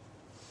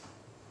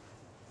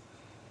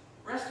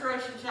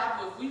 Restoration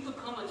Chapel, if we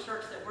become a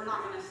church that we're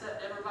not going to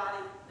accept everybody,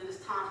 then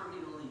it's time for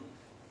me to leave.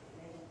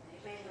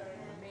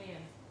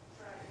 Amen.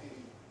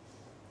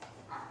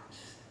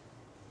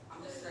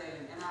 I'm just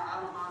saying, and I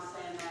don't mind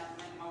saying that,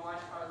 make my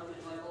wife probably look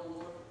at me like, oh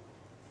Lord.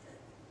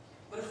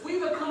 But if we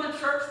become a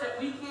church that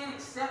we can't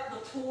accept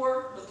the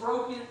poor, the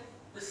broken,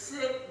 the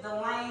sick, the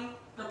lame,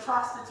 the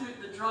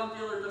prostitute, the drug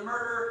dealer, the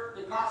murderer,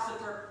 the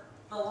gossiper,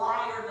 the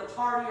liar, the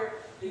partier,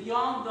 the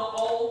young, the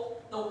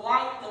old, the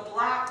white, the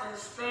black, the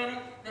Hispanic,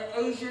 the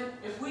Asian.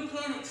 If we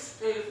can't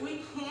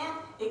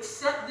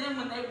accept them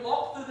when they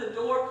walk through the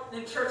door,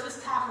 then church,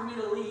 it's time for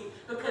me to leave.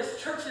 Because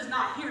church is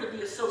not here to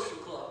be a social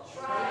club.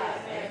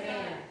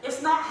 Right.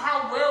 It's not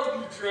how well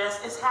you dress,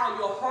 it's how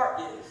your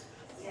heart is.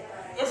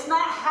 It's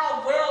not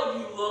how well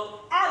you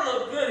look. I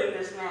look good in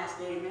this mask,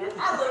 amen.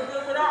 I look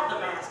good without the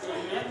mask,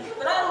 amen.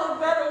 But I look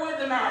better with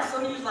the mask.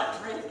 Some of you's like,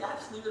 praise God,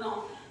 just leave it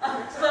on.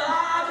 But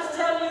I just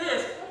tell you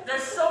this.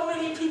 There's so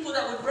many people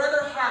that would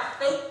rather have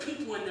fake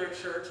people in their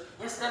church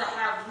instead of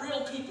have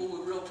real people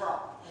with real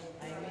problems.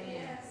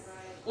 Amen.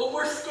 Well,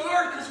 we're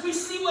scared because we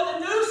see what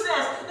the news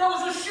says. There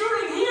was a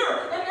shooting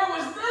here, and there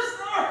was this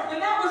there,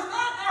 and there was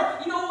that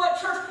there. You know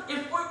what, church?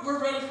 If we're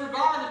ready for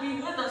God to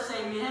be with us,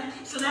 amen.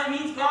 So that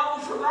means God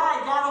will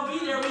provide. God will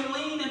be there. We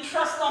lean and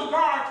trust on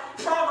God.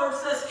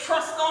 Proverbs says,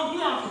 trust on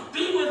Him.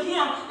 Be with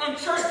Him. And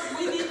church,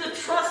 we need to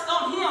trust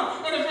on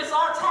Him. And if it's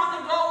our time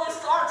to go,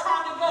 it's our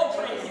time to go,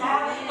 praise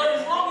God. But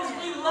as long as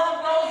we love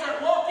those that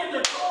walk in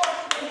the door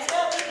and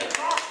tell them the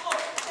gospel,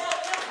 tell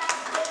them how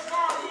good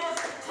God is,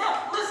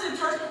 listen,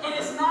 church, and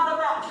it's not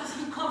about just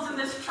who comes in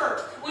this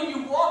church. When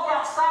you walk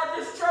outside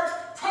this church,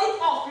 take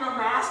off your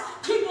mask.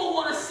 People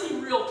want to see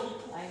real people.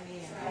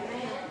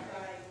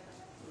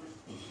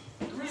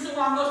 The reason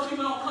why most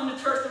people don't come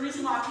to church, the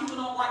reason why people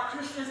don't like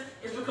Christians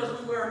is because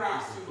we wear a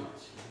mask too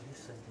much.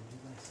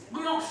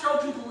 We don't show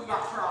people we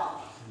got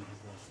problems.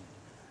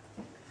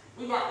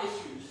 We got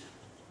issues.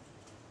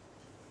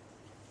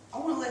 I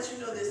want to let you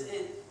know this,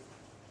 and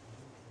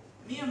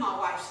me and my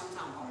wife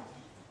sometimes argue.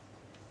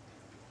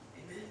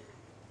 Amen?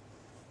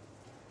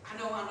 I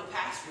know I'm the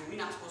pastor, we're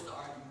not supposed to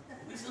argue.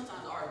 We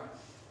sometimes argue.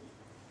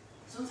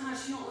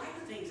 Sometimes she don't like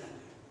the things I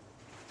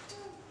do.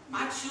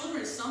 My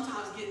children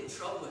sometimes get in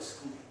trouble at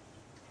school.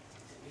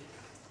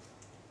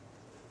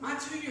 My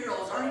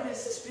 2-year-old's already been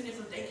suspended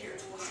from daycare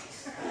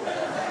twice.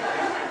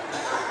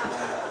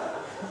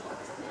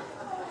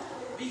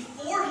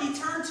 Before he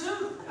turned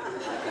 2.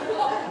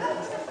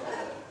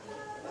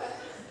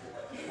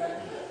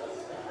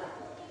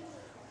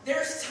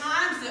 There's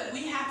times that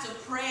we have to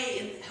pray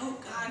and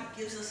hope God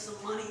gives us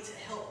some money to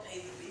help pay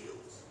the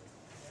bills.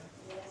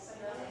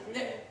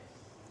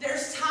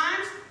 There's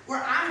times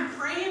where I'm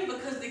praying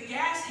because the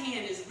gas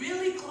hand is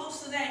really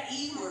close to that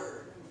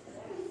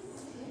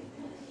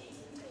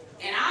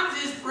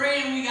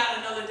praying we got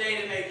another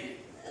day to make it.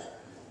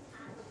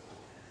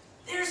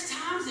 There's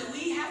times that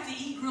we have to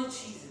eat grilled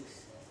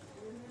cheeses.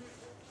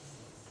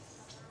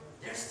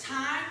 There's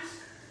times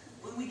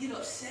when we get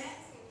upset.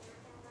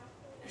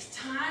 There's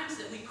times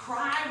that we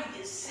cry, we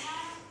get sad.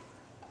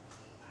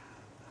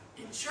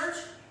 In church,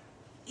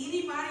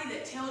 anybody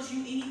that tells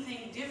you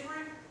anything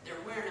different,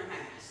 they're wearing a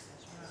mask.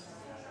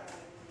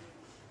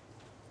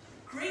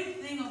 The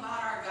great thing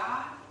about our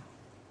God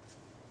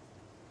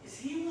is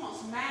He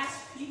wants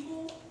masked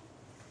people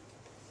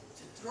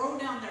to throw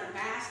down their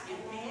mask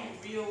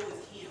and be real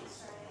with Him.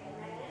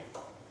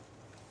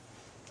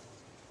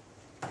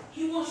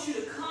 He wants you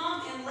to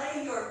come and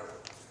lay your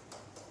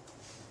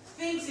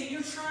things that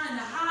you're trying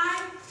to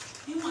hide.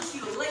 He wants you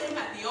to lay them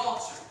at the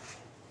altar,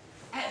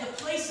 at the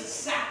place of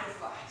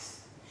sacrifice.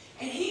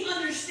 And He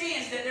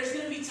understands that there's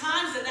going to be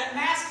times that that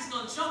mask is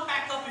going to jump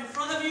back up in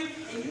front of you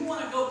and you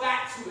want to go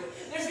back to it.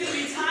 There's going to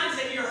be times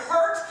that you're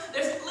hurt.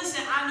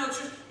 Listen, I know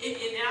church,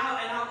 and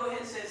I'll go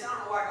ahead and say this. I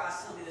don't know why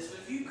God's telling me this, but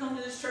if you've come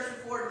to this church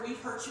before and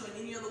we've hurt you in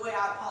any other way,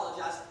 I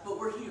apologize, but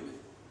we're human.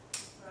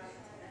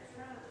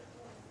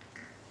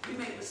 We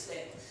make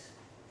mistakes.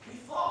 We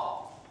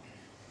fall.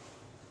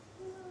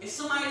 If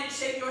somebody didn't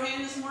shake your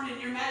hand this morning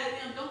and you're mad at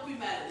them, don't be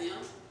mad at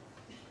them.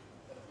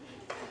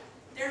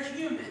 They're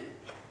human.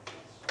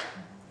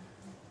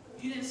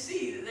 You didn't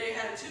see that they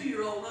had a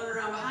 2-year-old running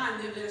around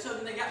behind them. They was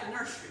hoping they got to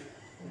nursery.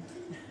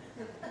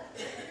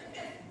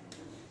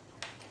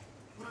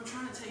 What I'm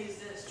trying to tell you is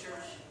this,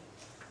 church.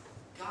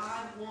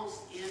 God wants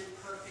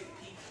imperfect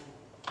people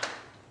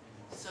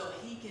so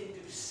He can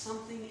do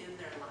something in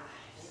their lives.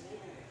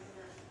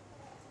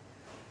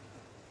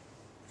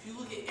 If you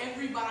look at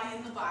everybody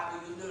in the Bible,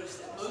 you'll notice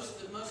that the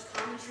most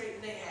common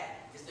trait they had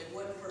is they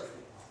wasn't perfect.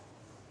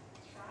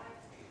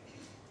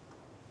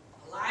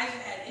 Elijah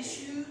had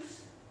issues.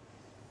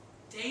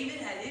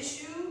 David had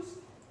issues.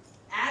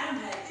 Adam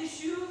had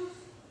issues.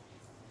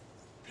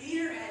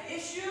 Peter had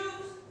issues.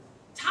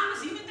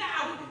 Thomas even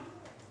doubted Him.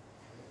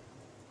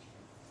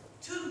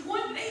 To the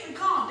point that they even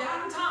called him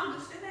Doubting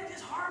Thomas. Isn't that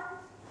just horrible?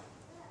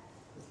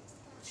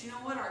 But you know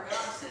what? Our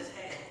God says,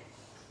 hey,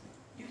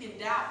 you can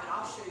doubt, but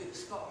I'll show you the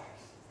scars.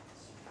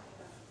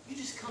 You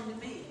just come to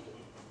me.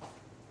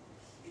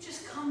 You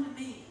just come to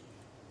me.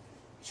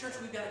 Church,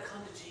 we've got to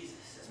come to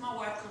Jesus. As my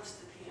wife comes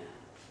to the piano,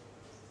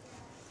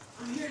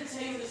 I'm here to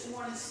tell you this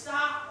morning,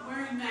 stop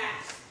wearing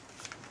masks.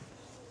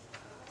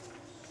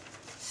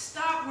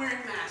 Stop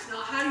wearing masks.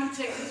 Now, how do you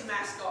take these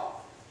masks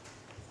off?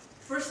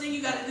 First thing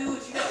you got to do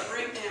is you got to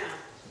break down.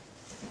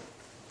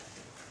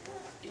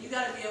 And you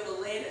got to be able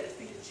to lay it at the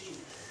feet of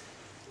Jesus.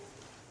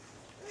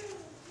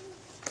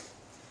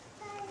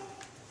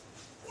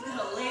 You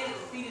got to lay it at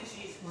the feet of Jesus.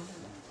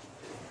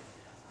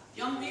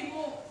 Young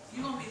people,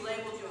 you're going to be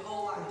labeled your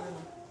whole life.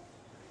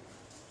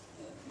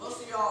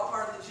 Most of y'all are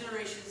part of the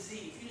Generation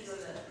Z. If you didn't know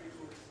that, that's pretty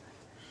cool.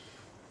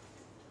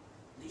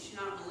 At least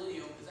you're not a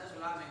millennial, because that's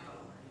what I think of.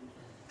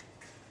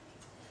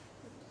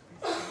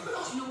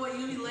 But you know what?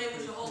 You're going to be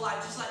labeled your whole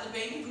life, just like the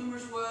baby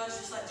boomers was,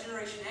 just like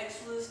Generation X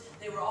was.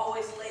 They were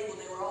always labeled.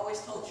 They were always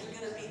told, you're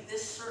going to be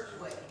this certain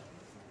way.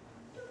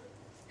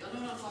 Y'all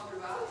know what I'm talking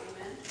about,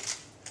 amen?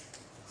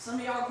 Some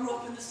of y'all grew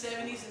up in the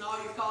 70s and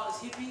all you're called is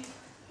hippie.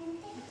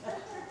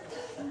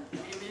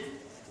 Amen.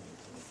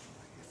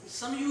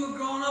 Some of you are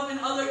growing up in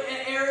other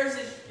eras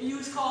and you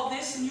was called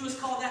this and you was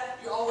called that.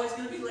 You're always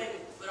going to be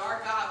labeled. But our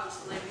God wants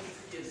to label you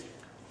for His.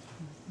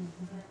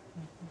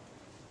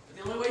 But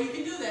the only way you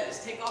can do that is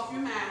take off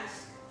your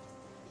mask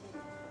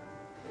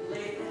and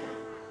lay it down.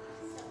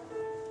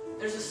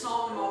 There's a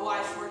song my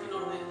wife's working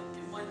on it,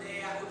 and one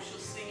day I hope she'll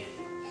sing it.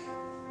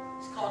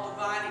 It's called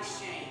Divine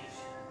Exchange.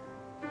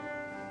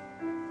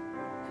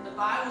 And the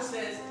Bible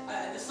says,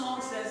 the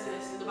song says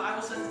this, and the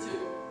Bible says it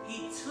too.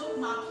 He took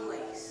my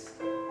place.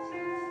 I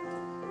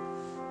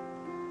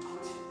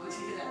want you to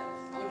hear that.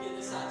 I want to get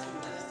this out too,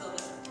 but I just don't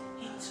listen.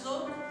 He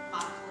took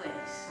my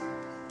place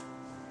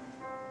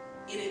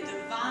in a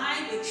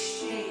divine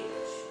exchange.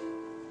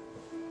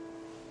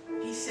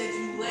 He said,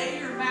 you lay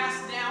your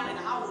mask down and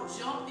I will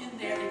jump in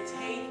there and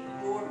take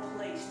your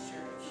place,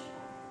 church.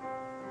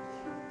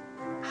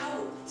 I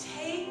will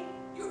take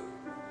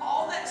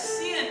all that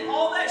sin,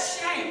 all that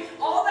shame,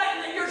 all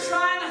that you're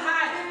trying to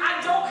hide. I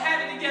don't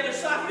have it together,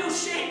 so I feel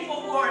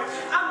shameful for it.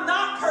 I'm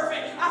not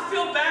perfect. I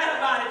feel bad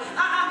about it.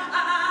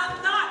 I'm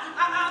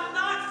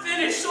not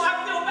finished, so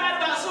I feel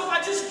bad about it. So if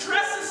I just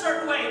dress a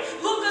certain way,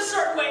 look a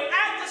certain way,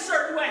 act a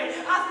certain way,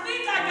 I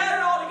think I got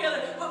it all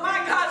together. But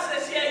my God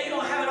says, yeah, you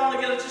don't have it all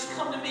together. Just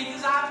come to me,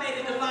 because I made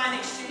a divine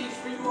exchange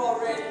for you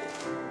already.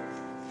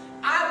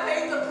 I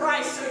paid the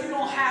price so you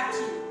don't have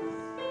to.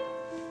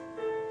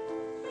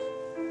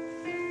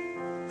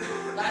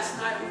 Last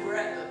night we were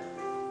at the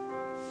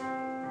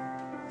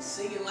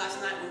singing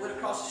last night. We went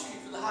across the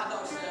street for the hot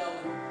dog sale.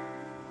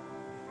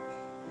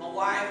 And my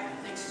wife, I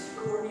think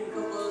Sister Courtney, and a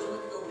couple others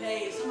went to go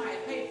pay, and somebody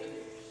had paid for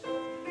theirs.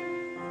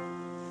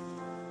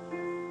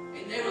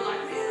 And they were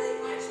like, really?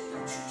 Why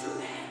don't you do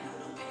that? No,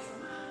 don't pay for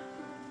mine.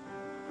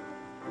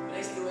 But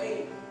they still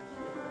ate.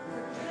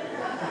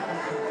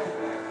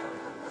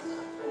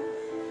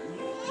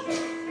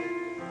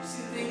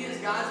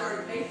 God's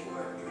already paid for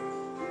it.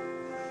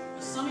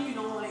 But some of you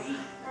don't want to eat.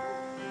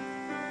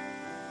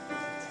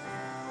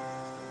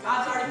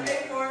 God's already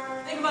paid for it.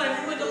 Think about it.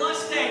 If you went to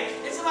lunch today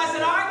and somebody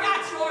said, oh, I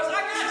got yours,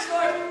 I got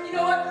yours. You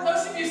know what?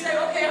 Most of you say,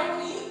 okay, I'm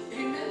going to eat.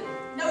 Amen.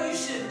 No, you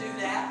shouldn't do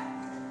that.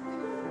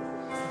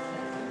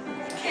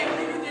 I can't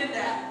believe you did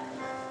that.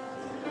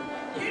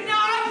 You know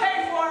I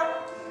paid for it.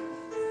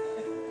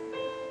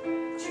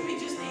 But you be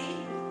just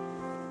eating.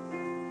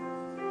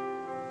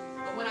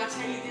 But when I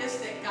tell you this,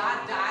 that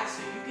God died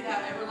so you could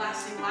have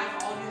everlasting life,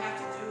 all you have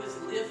to do is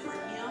live for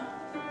Him.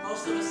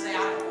 Most of us say, I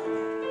don't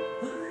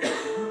want it.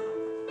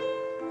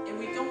 And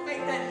we don't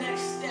make that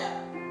next step.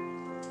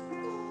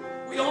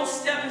 We don't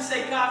step and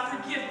say, God,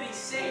 forgive me,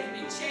 save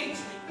me, change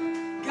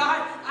me.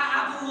 God,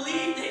 I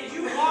believe that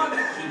you are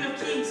the King of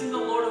Kings and the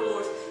Lord of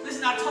Lords.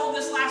 Listen, I told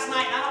this last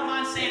night, and I don't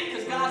mind saying it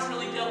because God's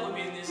really dealt with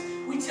me in this.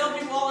 We tell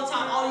people all the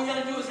time, all you got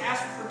to do is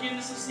ask for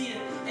forgiveness of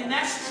sin. And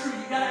that's true.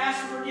 You got to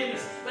ask for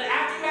forgiveness. But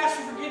after you ask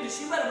for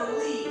forgiveness, you better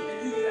believe in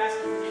who you ask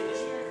for forgiveness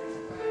for.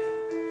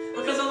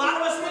 Because a lot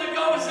of us want to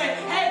go and say,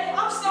 hey,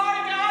 I'm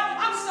sorry,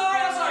 God. I'm sorry.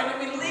 But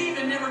we leave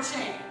and never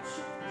change.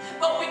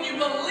 But when you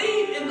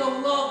believe in the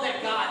love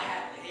that God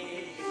has,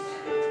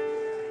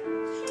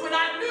 when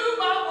I knew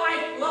my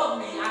wife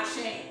loved me, I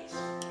changed.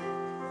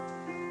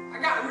 I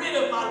got rid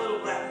of my little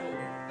black woman.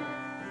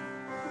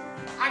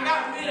 I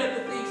got rid of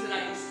the things that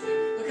I used to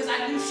do because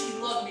I knew she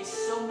loved me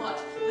so much.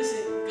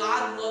 Listen,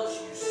 God loves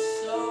you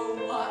so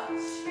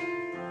much.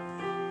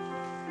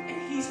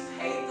 And He's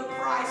paid the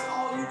price.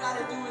 All you got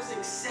to do is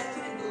accept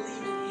it and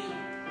believe in Him.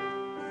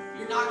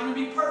 You're not going to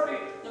be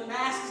perfect. The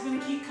mask is going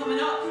to keep coming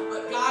up.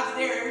 But God's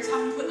there every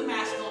time you put the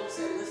mask on and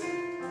say,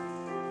 listen,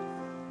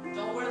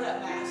 don't wear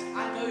that mask.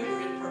 I know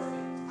you're in